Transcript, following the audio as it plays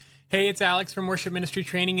Hey, it's Alex from Worship Ministry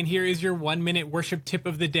Training, and here is your 1-minute worship tip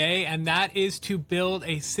of the day, and that is to build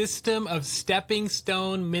a system of stepping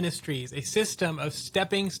stone ministries, at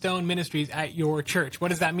your church. What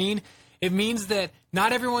does that mean? It means that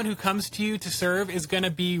not everyone who comes to you to serve is going to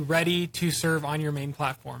be ready to serve on your main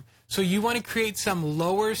platform. So you want to create some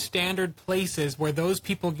lower standard places where those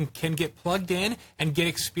people can get plugged in and get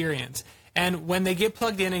experience. And when they get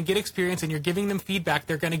plugged in and get experience and you're giving them feedback,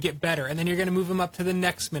 they're going to get better. And then you're going to move them up to the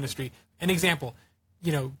next ministry. An example,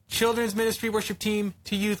 children's ministry worship team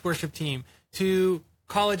to youth worship team to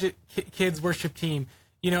college kids worship team,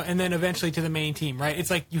 and then eventually to the main team, right? It's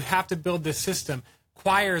like you have to build this system.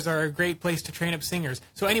 Choirs are a great place to train up singers.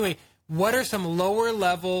 So anyway, what are some lower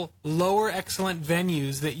level, lower excellent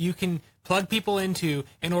venues that you can plug people into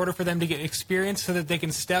in order for them to get experience so that they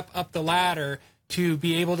can step up the ladder to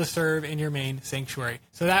be able to serve in your main sanctuary?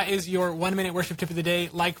 So that is your 1-minute worship tip of the day.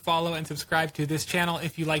 Like, follow, and subscribe to this channel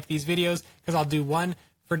if you like these videos, because I'll do one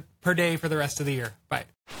per day for the rest of the year. Bye.